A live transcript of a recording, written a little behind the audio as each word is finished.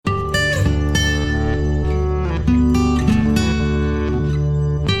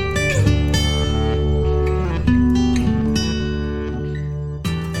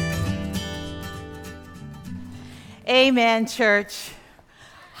Amen, church.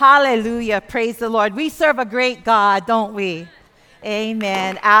 Hallelujah. Praise the Lord. We serve a great God, don't we?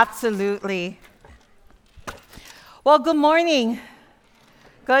 Amen. Absolutely. Well, good morning.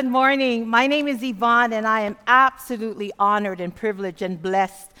 Good morning. My name is Yvonne, and I am absolutely honored and privileged and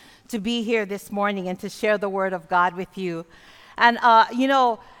blessed to be here this morning and to share the Word of God with you. And,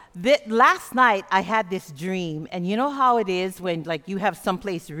 last night I had this dream, and you know how it is when, you have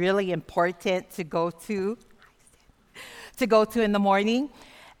someplace really important to go to in the morning.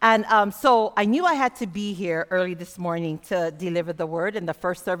 And so I knew I had to be here early this morning to deliver the word, and the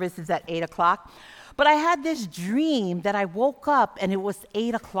first service is at 8 o'clock. But I had this dream that I woke up and it was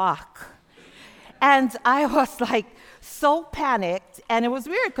 8 o'clock. And I was so panicked, and it was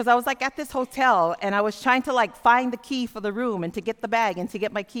weird because I was at this hotel, and I was trying to find the key for the room and to get the bag and to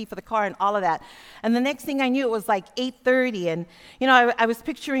get my key for the car and all of that. And the next thing I knew, it was 8:30, and I was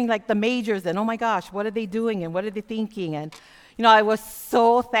picturing the majors, and oh my gosh, what are they doing and what are they thinking? And I was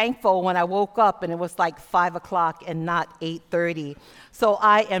so thankful when I woke up and it was 5 o'clock and not 8:30. So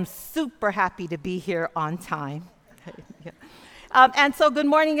I am super happy to be here on time. Yeah. And so good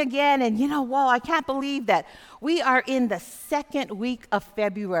morning again. And I can't believe that we are in the second week of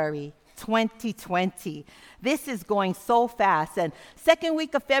February 2020. This is going so fast. And second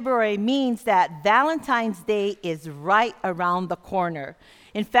week of February means that Valentine's Day is right around the corner.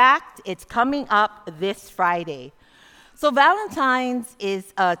 In fact, it's coming up this Friday. So Valentine's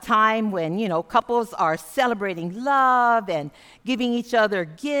is a time when, couples are celebrating love and giving each other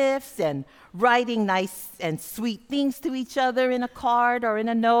gifts and writing nice and sweet things to each other in a card or in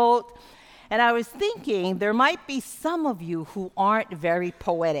a note. And I was thinking there might be some of you who aren't very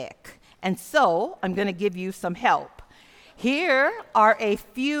poetic. And so I'm going to give you some help. Here are a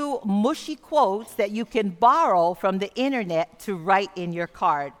few mushy quotes that you can borrow from the internet to write in your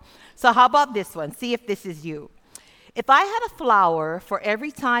card. So how about this one? See if this is you. If I had a flower for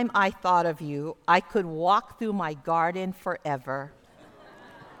every time I thought of you, I could walk through my garden forever.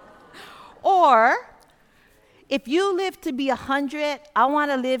 Or, if you live to be 100, I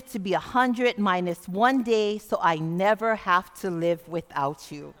want to live to be 100 minus 1 day so I never have to live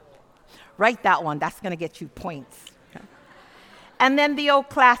without you. Write that one. That's going to get you points. Okay. And then the old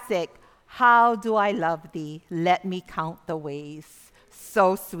classic, how do I love thee? Let me count the ways.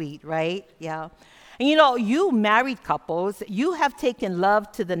 So sweet, right? Yeah. And you married couples, you have taken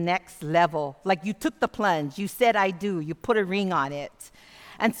love to the next level. You took the plunge, you said I do, you put a ring on it.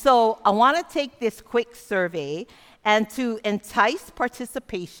 And so I want to take this quick survey, and to entice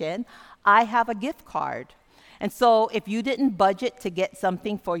participation, I have a gift card. And so if you didn't budget to get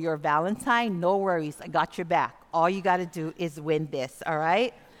something for your Valentine, no worries, I got your back. All you got to do is win this, all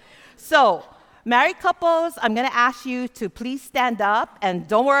right? So, married couples, I'm going to ask you to please stand up. And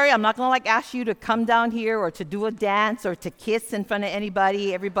don't worry, I'm not going to ask you to come down here or to do a dance or to kiss in front of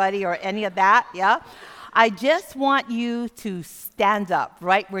everybody, or any of that, yeah? I just want you to stand up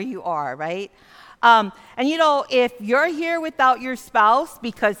right where you are, right? And if you're here without your spouse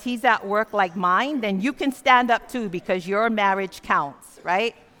because he's at work like mine, then you can stand up too because your marriage counts,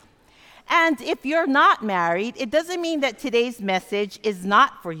 right? And if you're not married, it doesn't mean that today's message is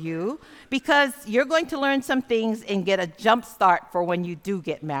not for you, because you're going to learn some things and get a jump start for when you do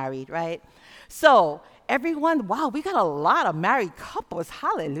get married, right? So, everyone, wow, we got a lot of married couples.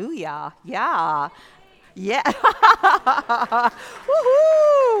 Hallelujah. Yeah. Yeah.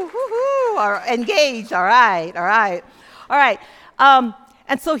 Woohoo. Woohoo. Engaged. All right.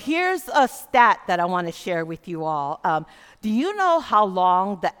 And so here's a stat that I want to share with you all. Do you know how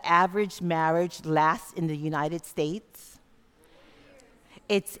long the average marriage lasts in the United States?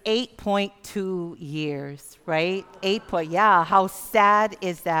 It's 8.2 years, right? How sad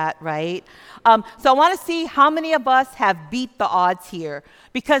is that, right? So I want to see how many of us have beat the odds here.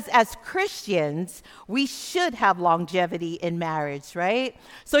 Because as Christians, we should have longevity in marriage, right?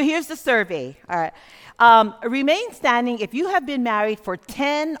 So here's the survey, all right. Remain standing. If you have been married for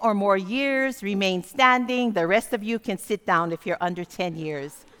 10 or more years, remain standing. The rest of you can sit down if you're under 10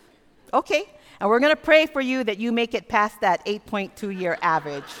 years. Okay. And we're going to pray for you that you make it past that 8.2-year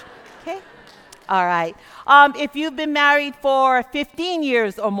average. Okay? All right. If you've been married for 15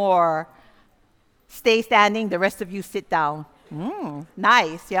 years or more, stay standing. The rest of you sit down.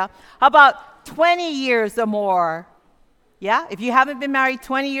 Nice, yeah. How about 20 years or more? Yeah? If you haven't been married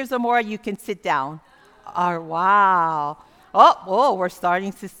 20 years or more, you can sit down. Wow. Oh, we're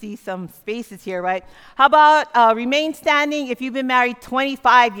starting to see some spaces here, right? How about remain standing if you've been married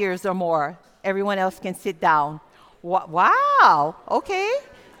 25 years or more? Everyone else can sit down. Wow. Okay,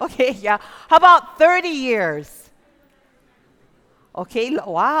 yeah. How about 30 years? Okay,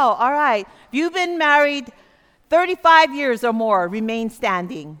 wow, all right. If you've been married 35 years or more, remain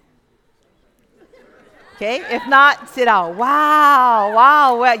standing. Okay, if not, sit down. Wow,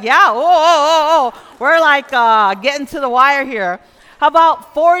 well, yeah, We're like getting to the wire here. How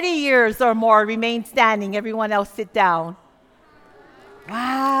about 40 years or more, remain standing. Everyone else sit down.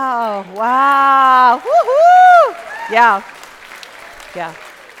 Wow, woohoo! Yeah.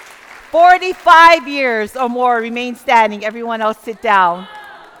 45 years or more, remain standing. Everyone else sit down.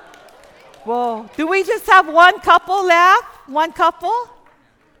 Whoa, do we just have one couple left? One couple?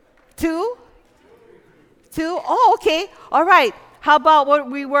 Two? Oh, okay. All right. How about what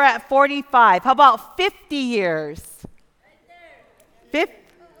we were at 45? How about 50 years?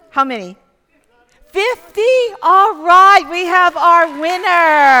 How many? 50? All right. We have our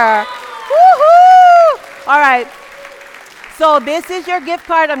winner. Woohoo! All right. So this is your gift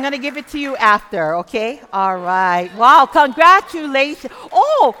card. I'm going to give it to you after, okay? All right. Wow, congratulations.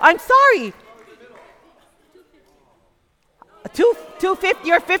 Oh, I'm sorry. 250.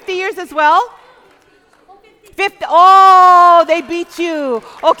 You're 50 years as well? 50. Oh, they beat you.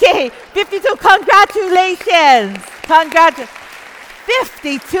 Okay, 52. Congratulations.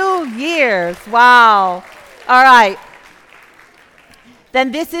 52 years. Wow. All right.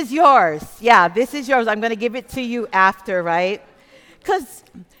 Then this is yours. Yeah, this is yours. I'm going to give it to you after, right? Because,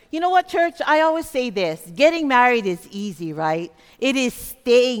 you know what, church? I always say this. Getting married is easy, right? It is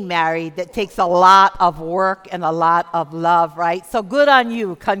staying married that takes a lot of work and a lot of love, right? So good on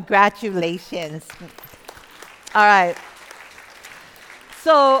you. Congratulations. All right.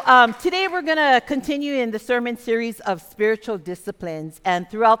 So today we're going to continue in the sermon series of spiritual disciplines. And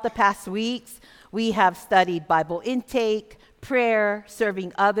throughout the past weeks, we have studied Bible intake, prayer,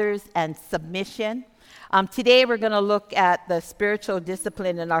 serving others, and submission. Today we're going to look at the spiritual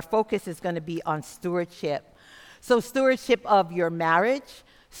discipline, and our focus is going to be on stewardship. So stewardship of your marriage,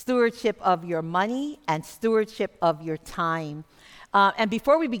 stewardship of your money, and stewardship of your time. And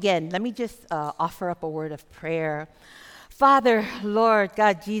before we begin, let me just offer up a word of prayer. Father, Lord,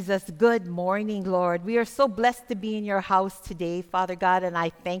 God, Jesus, good morning, Lord. We are so blessed to be in your house today, Father God, and I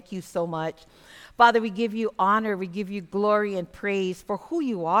thank you so much. Father, we give you honor, we give you glory and praise for who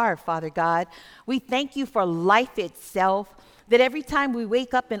you are, Father God. We thank you for life itself, that every time we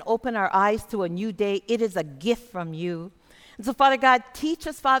wake up and open our eyes to a new day, it is a gift from you. And so, Father God, teach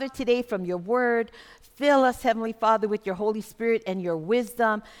us, Father, today from your word. Fill us, Heavenly Father, with your Holy Spirit and your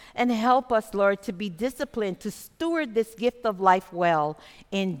wisdom, and help us, Lord, to be disciplined, to steward this gift of life well.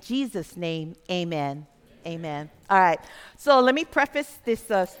 In Jesus' name, amen. Amen. All right. So let me preface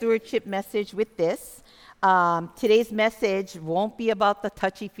this stewardship message with this. Today's message won't be about the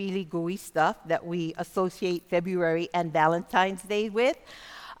touchy-feely, gooey stuff that we associate February and Valentine's Day with.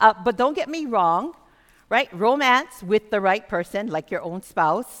 But don't get me wrong, right? Romance with the right person, like your own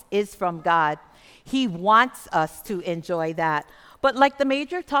spouse, is from God. He wants us to enjoy that. But like the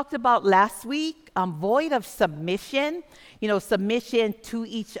major talked about last week, void of submission, submission to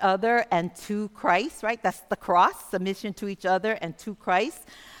each other and to Christ, right? That's the cross, submission to each other and to Christ.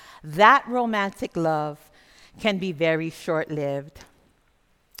 That romantic love can be very short-lived.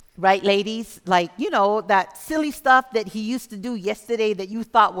 Right, ladies? Like, that silly stuff that he used to do yesterday that you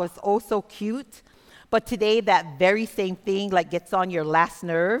thought was oh so cute, but today that very same thing gets on your last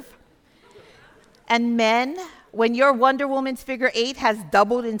nerve. And men, when your Wonder Woman's figure 8 has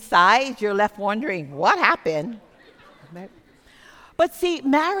doubled in size, you're left wondering, what happened? But see,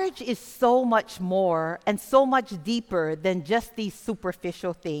 marriage is so much more and so much deeper than just these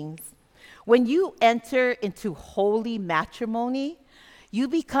superficial things. When you enter into holy matrimony, you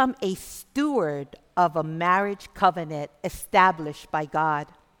become a steward of a marriage covenant established by God.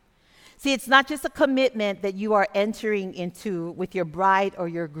 See, it's not just a commitment that you are entering into with your bride or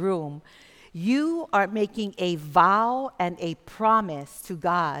your groom. You are making a vow and a promise to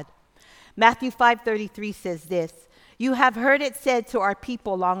God. Matthew 5:33 says this, "You have heard it said to our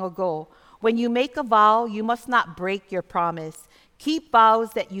people long ago, when you make a vow, you must not break your promise. Keep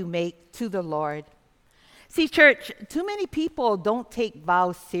vows that you make to the Lord." See, church, too many people don't take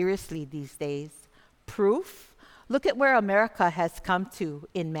vows seriously these days. Proof? Look at where America has come to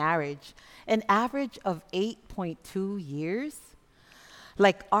in marriage. An average of 8.2 years.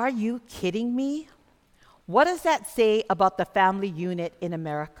 Are you kidding me? What does that say about the family unit in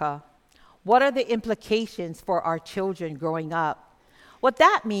America? What are the implications for our children growing up? What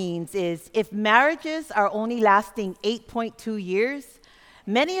that means is if marriages are only lasting 8.2 years,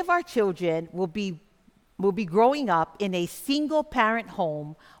 many of our children will be growing up in a single-parent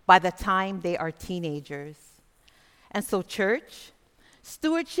home by the time they are teenagers. And so, church,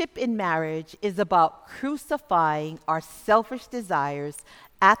 stewardship in marriage is about crucifying our selfish desires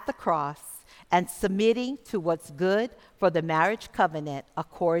at the cross and submitting to what's good for the marriage covenant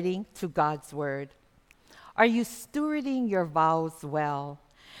according to God's word. Are you stewarding your vows well?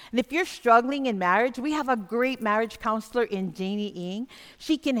 And if you're struggling in marriage, we have a great marriage counselor in Janie Ing.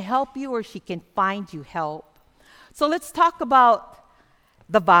 She can help you or she can find you help. So let's talk about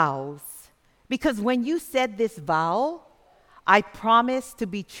the vows. Because when you said this vow, I promise to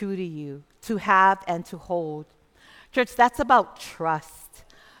be true to you, to have and to hold. Church, that's about trust.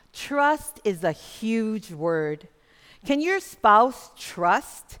 Trust is a huge word. Can your spouse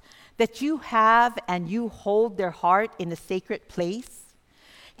trust that you have and you hold their heart in a sacred place?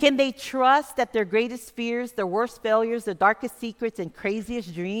 Can they trust that their greatest fears, their worst failures, their darkest secrets, and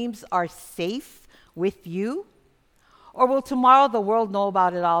craziest dreams are safe with you? Or will tomorrow the world know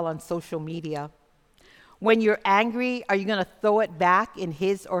about it all on social media? When you're angry, are you going to throw it back in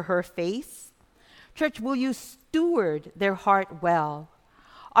his or her face? Church, will you steward their heart well?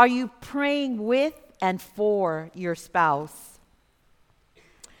 Are you praying with and for your spouse?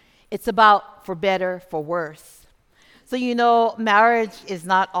 It's about for better, for worse. So, marriage is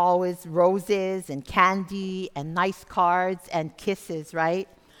not always roses and candy and nice cards and kisses, right?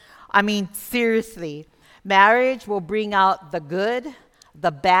 I mean, seriously, marriage will bring out the good,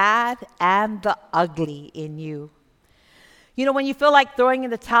 the bad, and the ugly in you. When you feel like throwing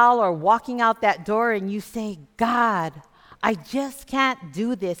in the towel or walking out that door and you say, God, I just can't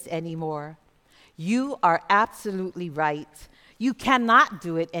do this anymore. You are absolutely right. You cannot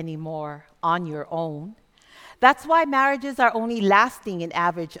do it anymore on your own. That's why marriages are only lasting an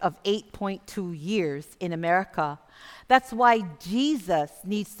average of 8.2 years in America. That's why Jesus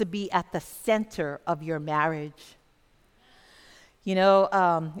needs to be at the center of your marriage. In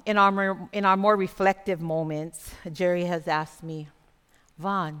our more reflective moments, Jerry has asked me,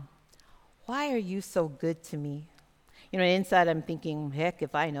 Vaughn, why are you so good to me? Inside I'm thinking, heck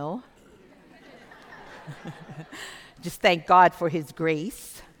if I know. Just thank God for his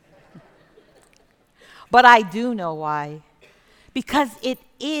grace. But I do know why. Because it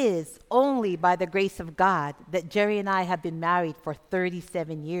is only by the grace of God that Jerry and I have been married for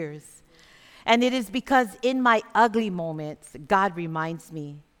 37 years. And it is because in my ugly moments, God reminds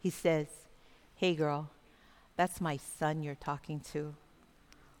me. He says, hey girl, that's my son you're talking to.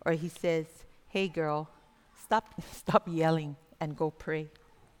 Or he says, hey girl, stop yelling and go pray.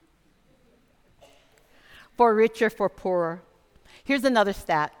 For richer, for poorer. Here's another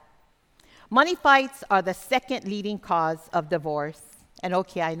stat. Money fights are the second leading cause of divorce. And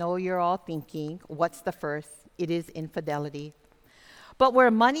okay, I know you're all thinking, what's the first? It is infidelity. But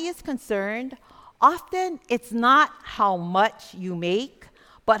where money is concerned, often it's not how much you make,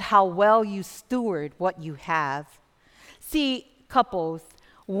 but how well you steward what you have. See, couples,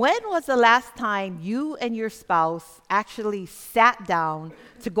 when was the last time you and your spouse actually sat down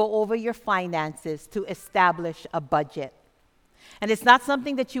to go over your finances to establish a budget? And it's not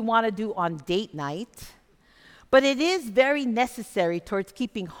something that you want to do on date night, but it is very necessary towards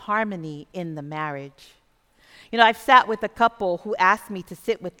keeping harmony in the marriage. I've sat with a couple who asked me to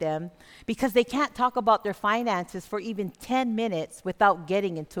sit with them because they can't talk about their finances for even 10 minutes without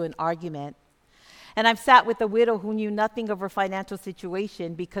getting into an argument. And I've sat with a widow who knew nothing of her financial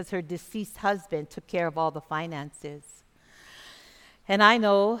situation because her deceased husband took care of all the finances. And I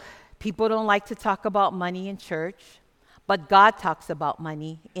know people don't like to talk about money in church, but God talks about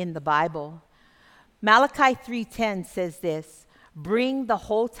money in the Bible. Malachi 3:10 says this, bring the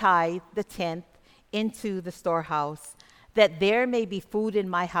whole tithe, the tenth, into the storehouse, that there may be food in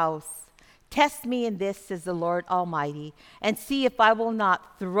my house. Test me in this, says the Lord Almighty, and see if I will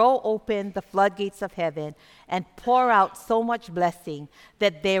not throw open the floodgates of heaven and pour out so much blessing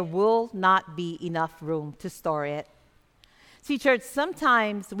that there will not be enough room to store it. See, church,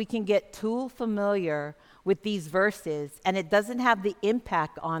 sometimes we can get too familiar with these verses, and it doesn't have the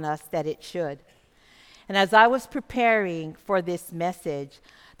impact on us that it should. And as I was preparing for this message,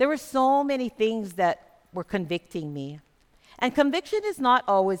 there were so many things that were convicting me. And conviction is not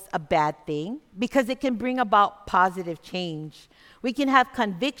always a bad thing because it can bring about positive change. We can have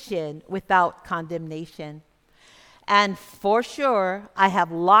conviction without condemnation. And for sure, I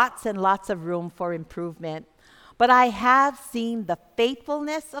have lots and lots of room for improvement. But I have seen the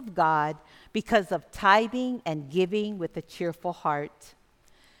faithfulness of God because of tithing and giving with a cheerful heart.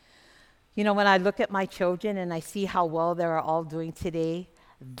 When I look at my children and I see how well they're all doing today,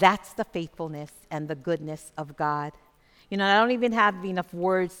 that's the faithfulness and the goodness of God. I don't even have enough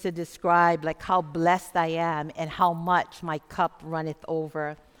words to describe how blessed I am and how much my cup runneth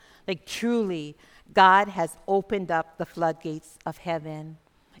over. Truly, God has opened up the floodgates of heaven.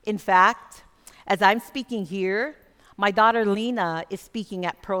 In fact, as I'm speaking here, My daughter Lena is speaking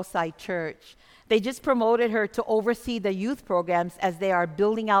at Proside Church. They just promoted her to oversee the youth programs as they are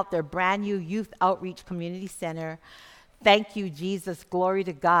building out their brand new youth outreach community center. Thank you, Jesus. Glory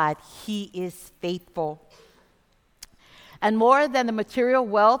to God. He is faithful. And more than the material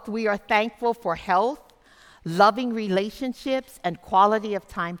wealth, we are thankful for health, loving relationships, and quality of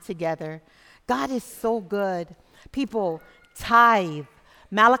time together. God is so good. People, tithe.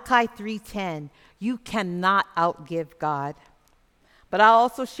 Malachi 3:10. You cannot outgive God. But I'll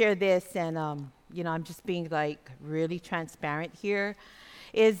also share this, and I'm just being really transparent here,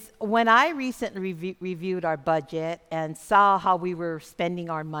 is when I recently reviewed our budget and saw how we were spending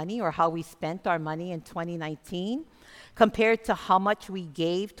our money, or how we spent our money in 2019, compared to how much we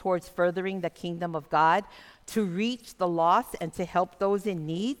gave towards furthering the kingdom of God to reach the lost and to help those in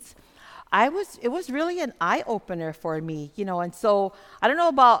needs, it was really an eye-opener for me, and so I don't know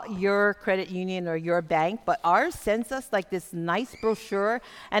about your credit union or your bank, but ours sends us this nice brochure,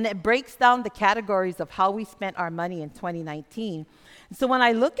 and it breaks down the categories of how we spent our money in 2019. So when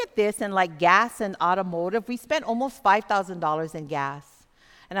I look at this, and gas and automotive, we spent almost $5,000 in gas.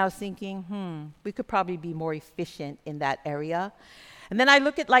 And I was thinking, we could probably be more efficient in that area. And then I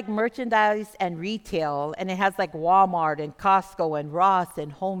look at merchandise and retail, and it has Walmart and Costco and Ross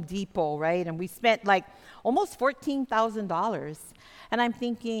and Home Depot, right? And we spent almost $14,000. And I'm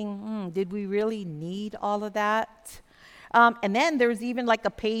thinking, did we really need all of that? And then there's even a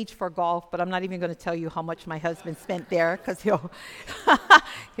page for golf, but I'm not even going to tell you how much my husband spent there, because he'll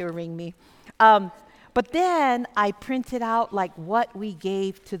ring me. But then I printed out what we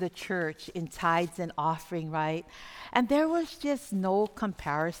gave to the church in tithes and offering, right? And there was just no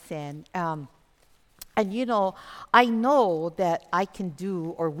comparison. And I know that I can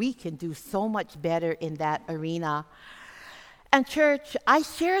do, or we can do so much better in that arena. And church, I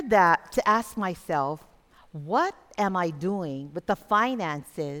shared that to ask myself, what am I doing with the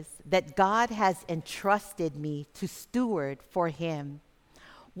finances that God has entrusted me to steward for Him?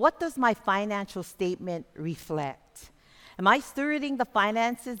 What does my financial statement reflect? Am I stewarding the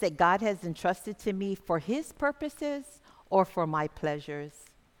finances that God has entrusted to me for His purposes or for my pleasures?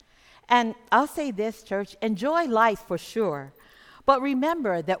 And I'll say this, church, enjoy life for sure, but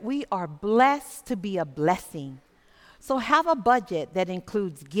remember that we are blessed to be a blessing. So have a budget that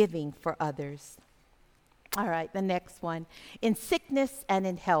includes giving for others. All right, the next one. In sickness and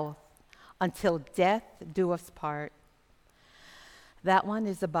in health, until death do us part. That one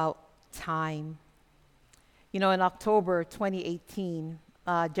is about time. In October 2018,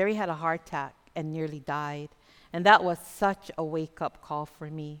 Jerry had a heart attack and nearly died. And that was such a wake-up call for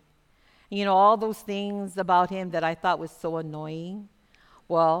me. All those things about him that I thought was so annoying,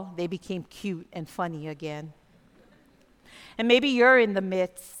 well, they became cute and funny again. And maybe you're in the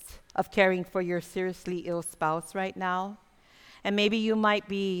midst of caring for your seriously ill spouse right now. And maybe you might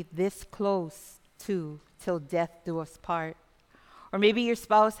be this close to till death do us part. Or maybe your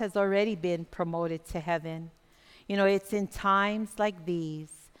spouse has already been promoted to heaven. It's in times like these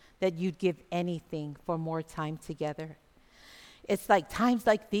that you'd give anything for more time together. It's times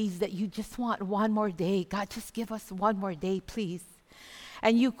like these that you just want one more day. God, just give us one more day, please.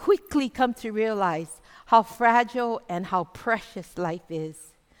 And you quickly come to realize how fragile and how precious life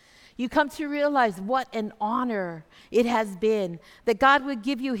is. You come to realize what an honor it has been that God would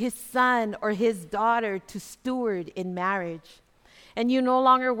give you His son or His daughter to steward in marriage. And you no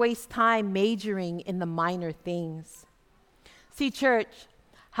longer waste time majoring in the minor things. See, church,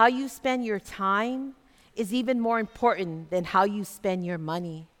 how you spend your time is even more important than how you spend your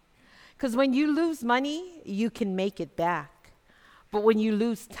money. Because when you lose money, you can make it back. But when you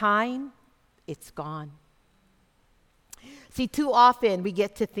lose time, it's gone. See, too often we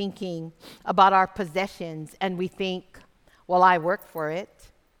get to thinking about our possessions and we think, well, I worked for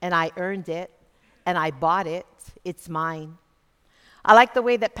it and I earned it and I bought it. It's mine. I like the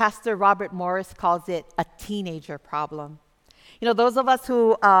way that Pastor Robert Morris calls it a teenager problem. Those of us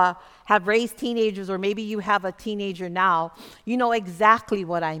who have raised teenagers, or maybe you have a teenager now, you know exactly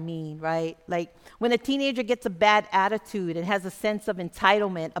what I mean, right? When a teenager gets a bad attitude and has a sense of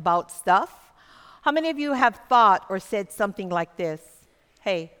entitlement about stuff, how many of you have thought or said something like this?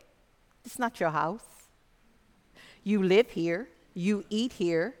 Hey, it's not your house. You live here, you eat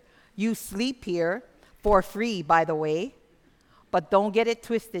here, you sleep here, for free, by the way. But don't get it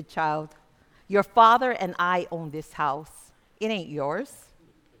twisted, child. Your father and I own this house. It ain't yours.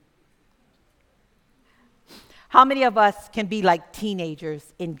 How many of us can be like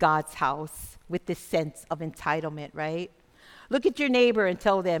teenagers in God's house with this sense of entitlement, right? Look at your neighbor and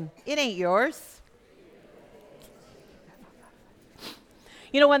tell them, it ain't yours.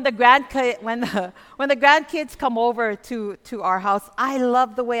 When the grandkids come over to our house, I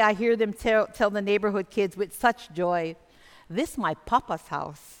love the way I hear them tell the neighborhood kids with such joy, "This my papa's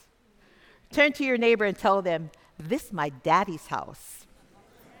house." Turn to your neighbor and tell them, "This my daddy's house."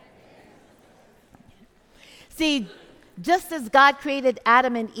 See, just as God created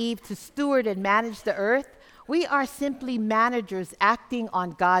Adam and Eve to steward and manage the earth, we are simply managers acting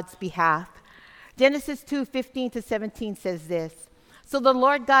on God's behalf. Genesis 2:15-17 says this, "So the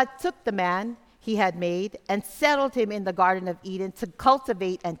Lord God took the man he had made and settled him in the Garden of Eden to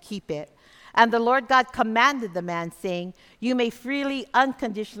cultivate and keep it. And the Lord God commanded the man, saying, 'You may freely,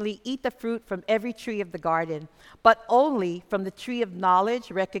 unconditionally eat the fruit from every tree of the garden, but only from the tree of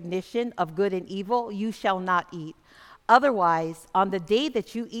knowledge, recognition of good and evil, you shall not eat. Otherwise, on the day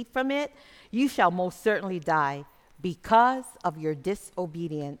that you eat from it, you shall most certainly die because of your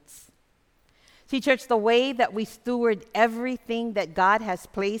disobedience.'" See, church, the way that we steward everything that God has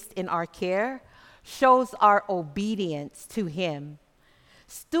placed in our care shows our obedience to Him.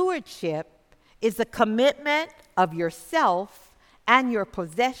 Stewardship is a commitment of yourself and your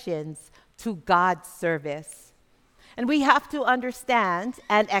possessions to God's service. And we have to understand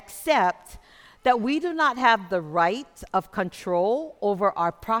and accept that we do not have the right of control over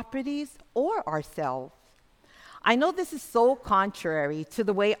our properties or ourselves. I know this is so contrary to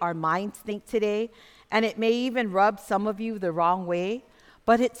the way our minds think today, and it may even rub some of you the wrong way,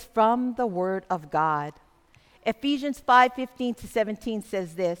 but it's from the Word of God. Ephesians 5:15-17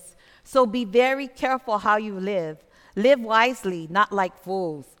 says this, "So be very careful how you live. Live wisely, not like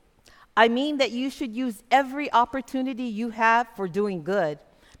fools. I mean that you should use every opportunity you have for doing good,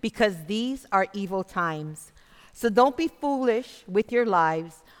 because these are evil times. So don't be foolish with your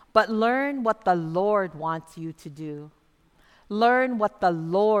lives, but learn what the Lord wants you to do." Learn what the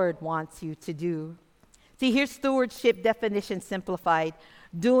Lord wants you to do. See, here's stewardship definition simplified: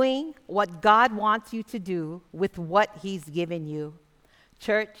 doing what God wants you to do with what He's given you.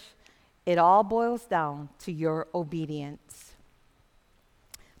 Church, it all boils down to your obedience.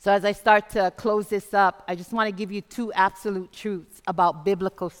 So as I start to close this up, I just want to give you two absolute truths about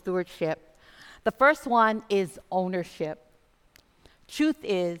biblical stewardship. The first one is ownership. Truth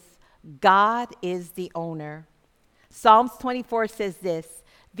is, God is the owner. Psalms 24 says this,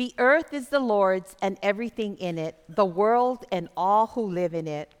 "The earth is the Lord's and everything in it, the world and all who live in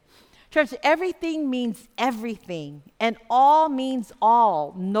it." Church, everything means everything, and all means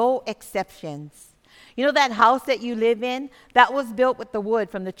all, no exceptions. You know that house that you live in? That was built with the wood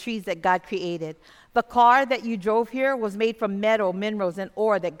from the trees that God created. The car that you drove here was made from metal, minerals, and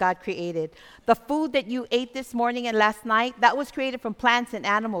ore that God created. The food that you ate this morning and last night, that was created from plants and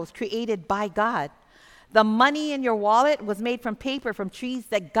animals created by God. The money in your wallet was made from paper from trees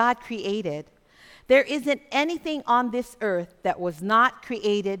that God created. There isn't anything on this earth that was not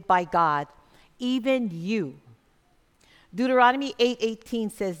created by God, even you. Deuteronomy 8:18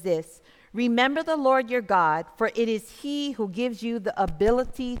 says this, "Remember the Lord your God, for it is He who gives you the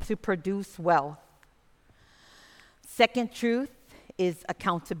ability to produce wealth." Second truth is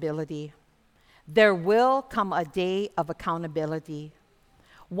accountability. There will come a day of accountability.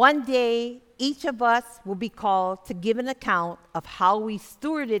 One day, each of us will be called to give an account of how we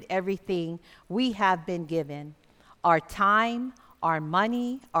stewarded everything we have been given: our time, our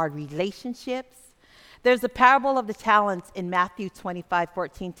money, our relationships. There's a parable of the talents in Matthew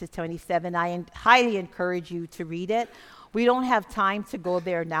 25:14-27. I highly encourage you to read it. We don't have time to go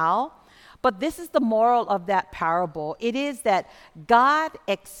there now, but this is the moral of that parable. It is that God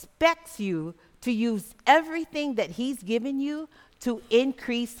expects you to use everything that He's given you to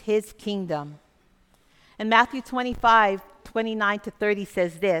increase His kingdom. And Matthew 25:29-30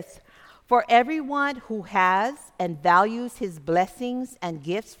 says this, "For everyone who has and values his blessings and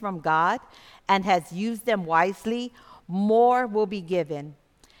gifts from God and has used them wisely, more will be given,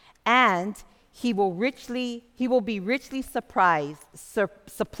 and he will be richly supplied,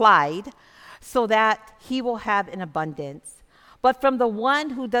 so that he will have an abundance. But from the one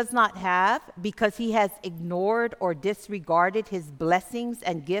who does not have, because he has ignored or disregarded his blessings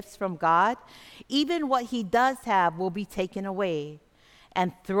and gifts from God, even what he does have will be taken away.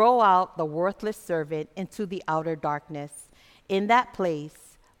 And throw out the worthless servant into the outer darkness. In that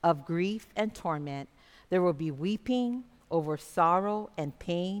place of grief and torment, there will be weeping over sorrow and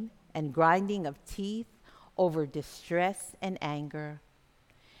pain, and grinding of teeth over distress and anger."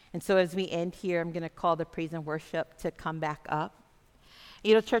 And so as we end here, I'm going to call the praise and worship to come back up.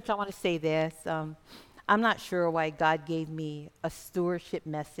 You know, church, I want to say this. I'm not sure why God gave me a stewardship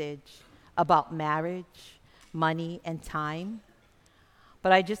message about marriage, money, and time.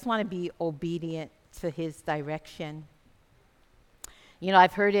 But I just want to be obedient to His direction. You know,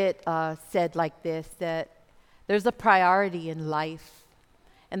 I've heard it said like this, that there's a priority in life.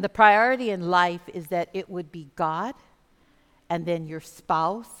 And the priority in life is that it would be God, and then your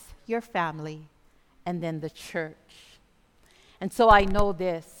spouse, your family, and then the church. And so I know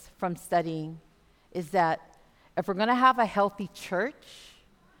this from studying, is that if we're going to have a healthy church,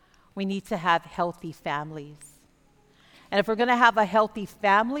 we need to have healthy families. And if we're going to have a healthy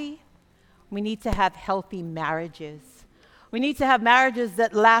family, we need to have healthy marriages. We need to have marriages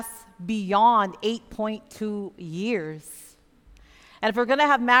that last beyond 8.2 years. And if we're going to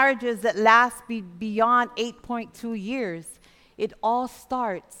have marriages that last beyond 8.2 years, it all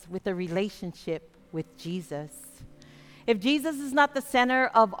starts with a relationship with Jesus. If Jesus is not the center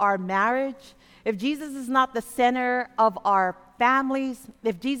of our marriage, if Jesus is not the center of our families,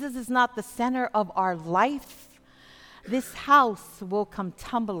 if Jesus is not the center of our life, this house will come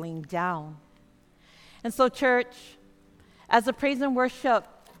tumbling down. And so, church, as the praise and worship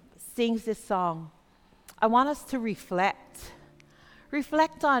sings this song, I want us to reflect.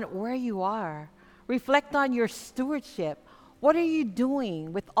 Reflect on where you are. Reflect on your stewardship. What are you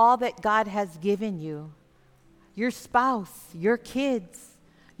doing with all that God has given you? Your spouse, your kids,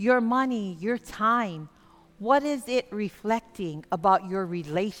 your money, your time. What is it reflecting about your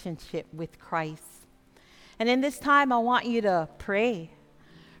relationship with Christ? And in this time, I want you to pray.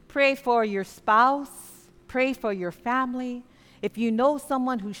 Pray for your spouse. Pray for your family. If you know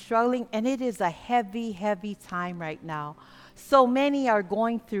someone who's struggling, and it is a heavy, heavy time right now. So many are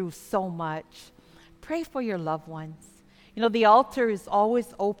going through so much. Pray for your loved ones. You know, the altar is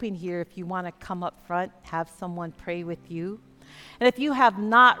always open here if you want to come up front, have someone pray with you. And if you have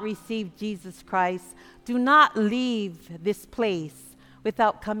not received Jesus Christ, do not leave this place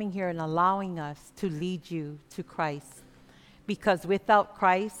without coming here and allowing us to lead you to Christ. Because without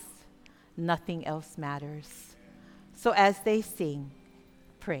Christ, nothing else matters. So as they sing,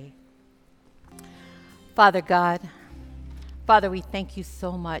 pray. Father God, Father, we thank you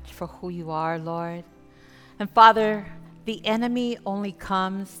so much for who you are, Lord. And Father, the enemy only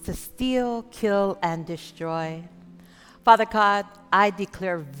comes to steal, kill, and destroy. Father God, I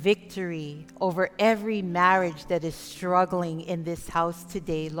declare victory over every marriage that is struggling in this house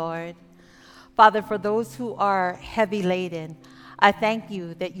today, Lord. Father, for those who are heavy laden, I thank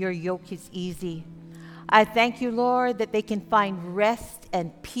you that your yoke is easy. I thank you, Lord, that they can find rest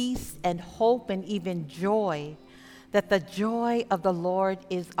and peace and hope and even joy, that the joy of the Lord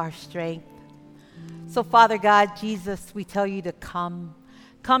is our strength. So, Father God, Jesus, we tell you to come.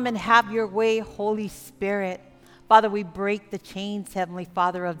 Come and have your way, Holy Spirit. Father, we break the chains, Heavenly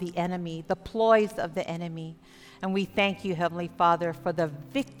Father, of the enemy, the ploys of the enemy. And we thank you, Heavenly Father, for the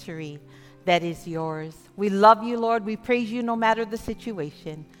victory that is yours. We love you, Lord. We praise you no matter the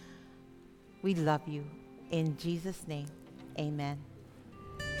situation. We love you. In Jesus' name, amen.